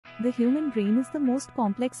The human brain is the most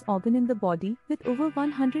complex organ in the body, with over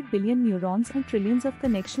 100 billion neurons and trillions of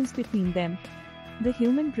connections between them. The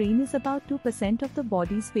human brain is about 2% of the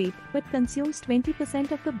body's weight, but consumes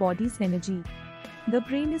 20% of the body's energy. The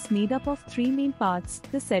brain is made up of three main parts: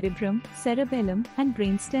 the cerebrum, cerebellum, and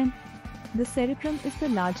brainstem. The cerebrum is the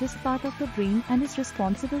largest part of the brain and is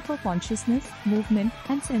responsible for consciousness, movement,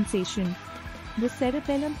 and sensation. The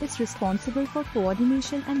cerebellum is responsible for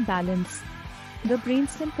coordination and balance. The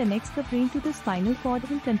brainstem connects the brain to the spinal cord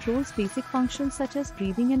and controls basic functions such as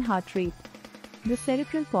breathing and heart rate. The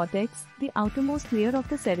cerebral cortex, the outermost layer of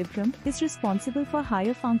the cerebrum, is responsible for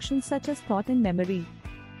higher functions such as thought and memory.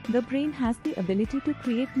 The brain has the ability to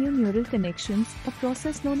create new neural connections, a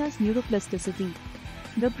process known as neuroplasticity.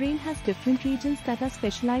 The brain has different regions that are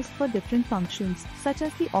specialized for different functions, such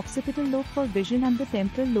as the occipital lobe for vision and the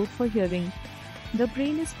temporal lobe for hearing. The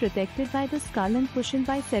brain is protected by the skull and cushioned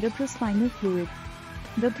by cerebrospinal fluid.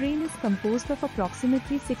 The brain is composed of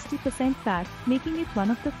approximately 60% fat, making it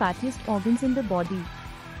one of the fattiest organs in the body.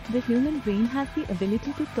 The human brain has the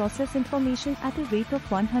ability to process information at a rate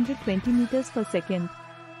of 120 meters per second.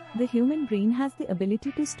 The human brain has the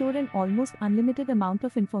ability to store an almost unlimited amount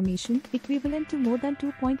of information, equivalent to more than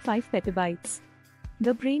 2.5 petabytes.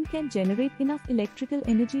 The brain can generate enough electrical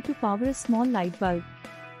energy to power a small light bulb.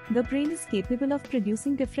 The brain is capable of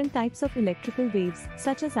producing different types of electrical waves,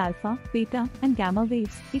 such as alpha, beta, and gamma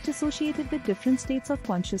waves, each associated with different states of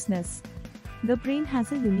consciousness. The brain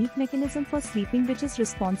has a unique mechanism for sleeping which is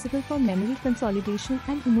responsible for memory consolidation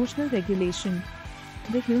and emotional regulation.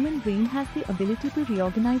 The human brain has the ability to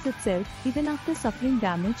reorganize itself, even after suffering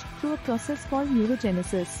damage, through a process called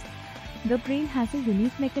neurogenesis. The brain has a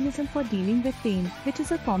unique mechanism for dealing with pain, which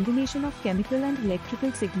is a combination of chemical and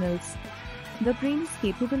electrical signals. The brain is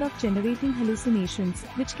capable of generating hallucinations,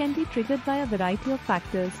 which can be triggered by a variety of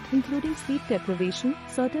factors, including sleep deprivation,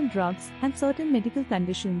 certain drugs, and certain medical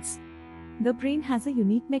conditions. The brain has a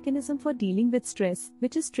unique mechanism for dealing with stress,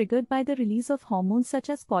 which is triggered by the release of hormones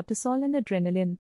such as cortisol and adrenaline.